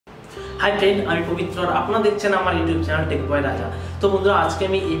High friend আমি পবিত্র আর আপনারা দেখছেন আমার ইউটিউব চ্যানেল টেক বয় রাজা। তো বন্ধুরা আজকে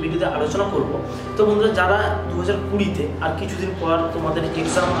আমি এই ভিডিওতে আলোচনা করব। তো বন্ধুরা যারা 2020 তে আর কিছুদিন পর তোমাদের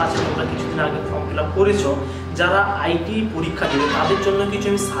एग्जाम আছে, তোমরা কিছুদিন আগে ফর্ম ফিল আপ করেছো, যারা আইটি পরীক্ষা দেবে তাদের জন্য কিছু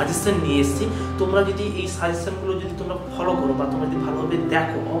আমি সাজেশন নিয়ে এসেছি। তোমরা যদি এই সাজেশনগুলো যদি তোমরা ফলো করো বা তোমরা যদি ভালোভাবে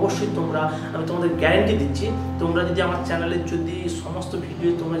দেখো, অবশ্যই আমি তোমাদের গ্যারান্টি দিচ্ছি, তোমরা যদি আমার চ্যানেলের যদি সমস্ত ভিডিও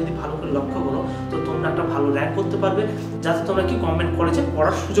তোমরা যদি ভালো করে লক্ষ্য করো তো তোমরা একটা ভালো র্যাঙ্ক করতে পারবে, যাতে তোমরা কি গভর্নমেন্ট কলেজে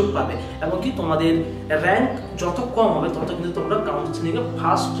পড়ার সুযোগ পাবে এবং কি তোমাদের র্যাঙ্ক যত কম হবে তত কিন্তু তোমরা কাউন্সেলিংয়ে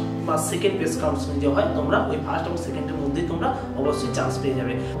ফার্স্ট বা সেকেন্ড বেস্ট কাউন্সেলিং যে হয়, তোমরা ওই ফার্স্ট এবং সেকেন্ডের মধ্যেই তোমরা অবশ্যই চান্স পেয়ে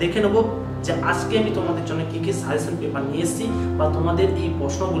যাবে। দেখে নেবো যে আজকে আমি তোমাদের জন্য কি কি সাজেশন পেপার নিয়ে এসেছি বা তোমাদের এই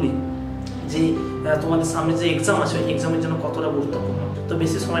প্রশ্নগুলি যে তোমাদের সামনে যে एग्जाम আছে ওই एग्जामेর জন্য কতটা গুরুত্বপূর্ণ। তো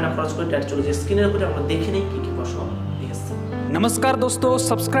বেশি সময় না খরচ করে ডাইরেক্ট চলে যাই স্ক্রিনের উপরে, আমরা দেখে নেই কি কি প্রশ্ন নিয়ে এসেছি। नमस्कार दोस्तों,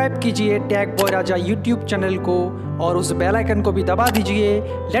 सब्सक्राइब कीजिए टेक बॉय राजा यूट्यूब चैनल को और उस बेल आइकन को भी दबा दीजिए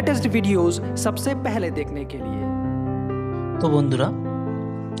लेटेस्ट वीडियोस सबसे पहले देखने के लिए। तो बंधुरा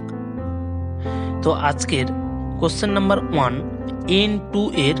तो आजकेर क्वेश्चन नम्बर 1 N2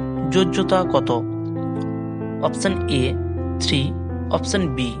 एर যোজ্যতা কত? Option A 3, option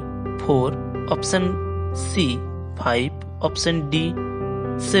B 4, option C 5, option D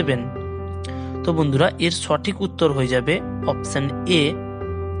 7। তো বন্ধুরা এর সঠিক উত্তর হয়ে যাবে অপশন এ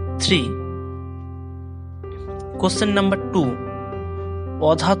 3। কোশ্চেন নাম্বার 2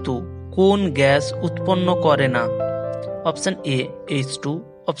 অধাতু কোন গ্যাস উৎপন্ন করে না? Option A H2,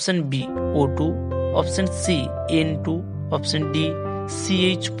 option B O2, option C N2, option D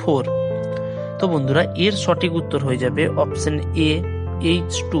CH4। তো বন্ধুরা এর সঠিক উত্তর হয়ে যাবে option A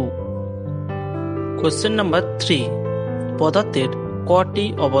H2। Question number 3 পদার্থের কটি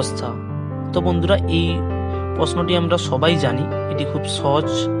অবস্থা? তো বন্ধুরা এই প্রশ্নটি আমরা সবাই জানি, এটি খুব সহজ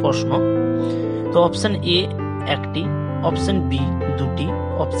প্রশ্ন। তো অপশন এ 1টি, অপশন বি 2টি,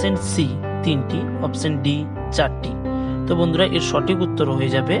 অপশন সি 3টি, অপশন ডি 4টি। তো বন্ধুরা এর সঠিক উত্তর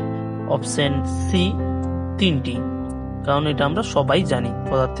হয়ে যাবে অপশন সি 3টি, কারণ এটা আমরা সবাই জানি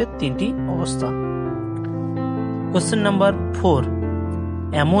পদার্থের 3টি অবস্থা। কোশ্চেন নাম্বার 4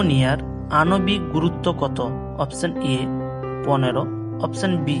 অ্যামোনিয়ার আণবিক গুরুত্ব কত? Option A 15,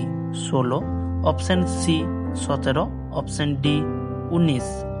 option B 16, option C 17, option D 19।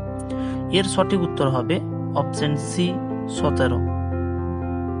 এর সঠিক উত্তর হবে অপশন সি 17।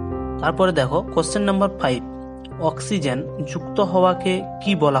 তারপরে দেখো কোশ্চেন নাম্বার 5 অক্সিজেন যুক্ত হওয়াকে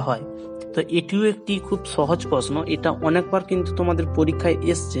কি বলা হয়? তো এটিও একটি খুব সহজ প্রশ্ন, এটা অনেকবার কিন্তু তোমাদের পরীক্ষায়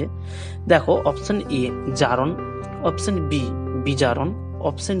এসছে। দেখো অপশন এ জারণ, অপশন বি বিজারণ,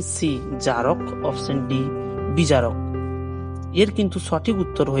 অপশন সি জারক, অপশন ডি বিজারক। এর কিন্তু সঠিক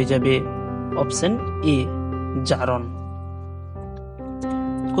উত্তর হয়ে যাবে অপশন এ জারণ।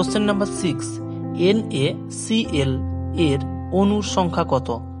 কোশ্চেন নাম্বার 6 NaCl এর অণুর সংখ্যা কত?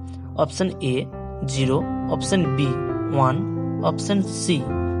 Option A 0, option B 1, option C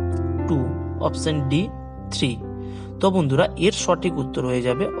 2, option D 3। তো বন্ধুরা এর সঠিক উত্তর হয়ে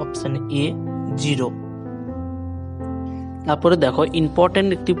যাবে অপশন এ 0। তারপরে দেখো ইম্পর্টেন্ট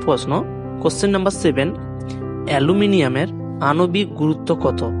একটি প্রশ্ন, কোশ্চেন নাম্বার 7 অ্যালুমিনিয়ামের আণবিক গুরুত্ব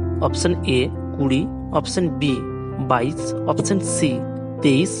কত? Option A 20, option B 22, option C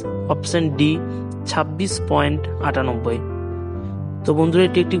 23, option D 26.98। তো বন্ধুরা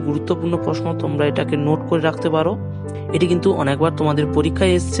এটি একটি গুরুত্বপূর্ণ প্রশ্ন, তোমরা এটাকে নোট করে রাখতে পারো, এটি কিন্তু অনেকবার তোমাদের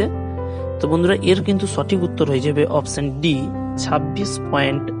পরীক্ষায় এসছে। তো বন্ধুরা এর কিন্তু সঠিক উত্তর হয়ে যাবে অপশন ডি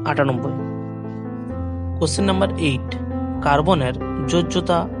 26.98। কোশ্চেন নাম্বার 8 কার্বনের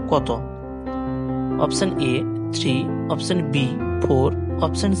যোজ্যতা কত? Option A 3, option B 4,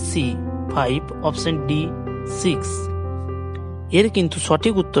 option C 5, option D 6। এর কিন্তু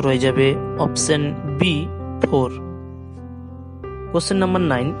সঠিক উত্তর হয়ে যাবে option B 4। Question number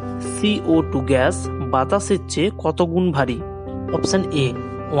 9 CO2 gas বাতাসের চেয়ে কত গুণ ভারী? Option A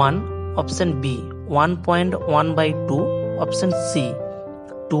 1, option B 1.1/2, option C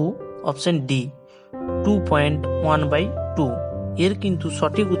 2, option D 2.1/2। এর কিন্তু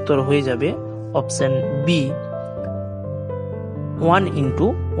সঠিক উত্তর হয়ে যাবে অপশন বি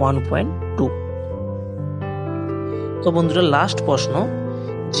 1/1.2। তো বন্ধুরা লাস্ট প্রশ্ন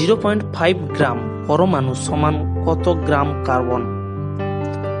 0.5 গ্রাম পরমাণু সমান কত গ্রাম কার্বন?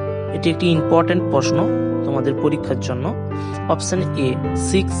 এটি একটি ইম্পর্টেন্ট প্রশ্ন তোমাদের পরীক্ষার জন্য। Option A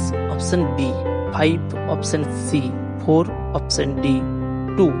 6, option B 5, option C 4, option D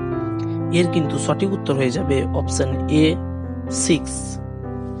 2। এর কিন্তু সঠিক উত্তর হয়ে যাবে অপশন এ 6,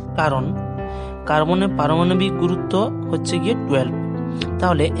 কারণ কার্বনের পারমাণবিক গুরুত্ব হচ্ছে গিয়ে 12।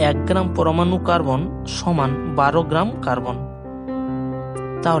 তাহলে 1 গ্রাম পরমাণু কার্বন সমান 12 গ্রাম কার্বন।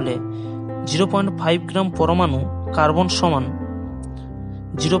 তাহলে 0.5 গ্রাম পরমাণু কার্বন সমান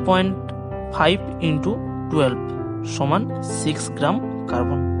 0.5 5 × 12 সমান 6 গ্রাম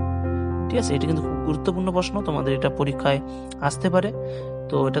কার্বন। ঠিক আছে, এটা কিন্তু খুব গুরুত্বপূর্ণ প্রশ্ন, তোমাদের এটা পরীক্ষায় আসতে পারে,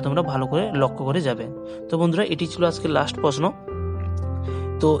 তো এটা তোমরা ভালো করে লক্ষ্য করে যাবে। তো বন্ধুরা, এটি ছিল আজকে লাস্ট প্রশ্ন।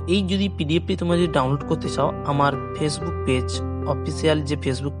 তো এই যদি পিডিএফটি তোমরা যদি ডাউনলোড করতে চাও, আমার ফেসবুক পেজ, অফিসিয়াল যে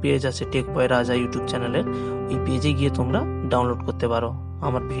ফেসবুক পেজ আছে টেক বয় রাজা ইউটিউব চ্যানেলের, ওই পেজে গিয়ে তোমরা ডাউনলোড করতে পারো।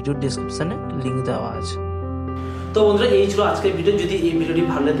 আমার ভিডিওর ডেসক্রিপশনে লিঙ্ক দেওয়া আছে। তো বন্ধুরা, এই ছিল আজকের ভিডিও। যদি এই ভিডিওটি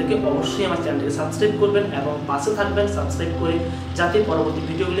ভালো লাগে থাকে অবশ্যই আমার চ্যানেলটিকে সাবস্ক্রাইব করবেন এবং পাশে থাকবেন সাবস্ক্রাইব করে, যাতে পরবর্তী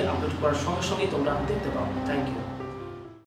ভিডিওগুলি আপলোড করার সঙ্গে সঙ্গেই তোমরা দেখতে পাও। Thank you.